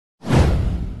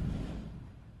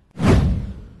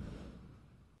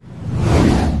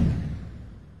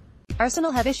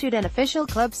Arsenal have issued an official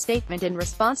club statement in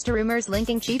response to rumours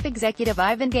linking chief executive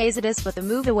Ivan Gazidis with a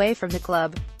move away from the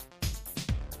club.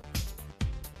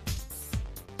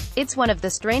 It's one of the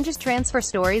strangest transfer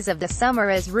stories of the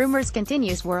summer as rumours continue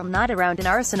to swirl not around an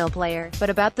Arsenal player, but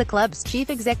about the club's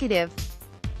chief executive.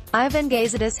 Ivan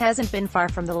Gazidis hasn't been far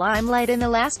from the limelight in the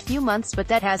last few months, but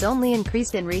that has only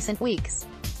increased in recent weeks.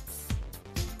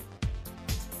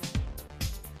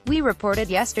 We reported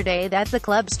yesterday that the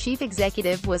club's chief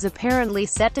executive was apparently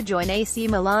set to join AC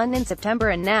Milan in September,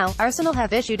 and now, Arsenal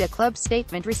have issued a club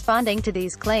statement responding to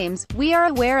these claims. "We are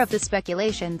aware of the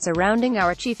speculation surrounding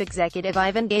our chief executive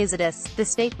Ivan Gazidis," the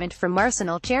statement from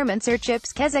Arsenal chairman Sir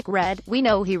Chips Keswick read. "We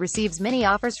know he receives many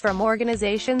offers from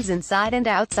organizations inside and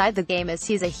outside the game as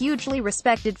he's a hugely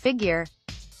respected figure.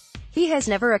 He has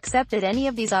never accepted any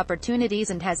of these opportunities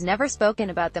and has never spoken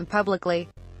about them publicly.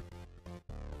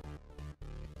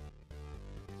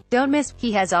 Don't miss,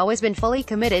 he has always been fully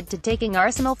committed to taking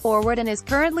Arsenal forward and is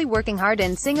currently working hard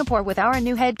in Singapore with our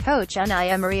new head coach Unai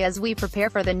Emery as we prepare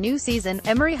for the new season."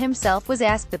 Emery himself was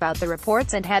asked about the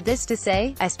reports and had this to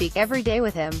say, "I speak every day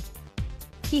with him.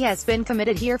 He has been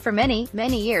committed here for many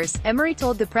years," Emery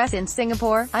told the press in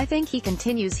Singapore. "I think he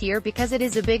continues here because it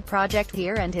is a big project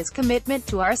here and his commitment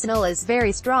to Arsenal is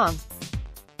very strong.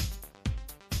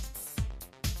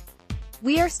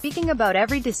 We are speaking about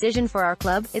every decision for our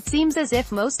club. It seems as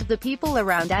if most of the people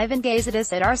around Ivan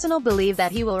Gazidis at Arsenal believe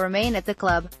that he will remain at the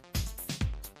club.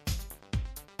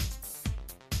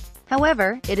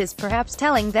 However, it is perhaps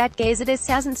telling that Gazidis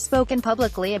hasn't spoken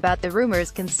publicly about the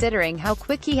rumours considering how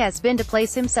quick he has been to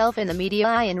place himself in the media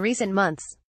eye in recent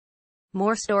months."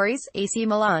 More stories: AC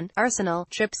Milan, Arsenal,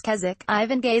 Chips Keswick,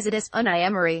 Ivan Gazidis, Unai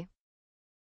Emery.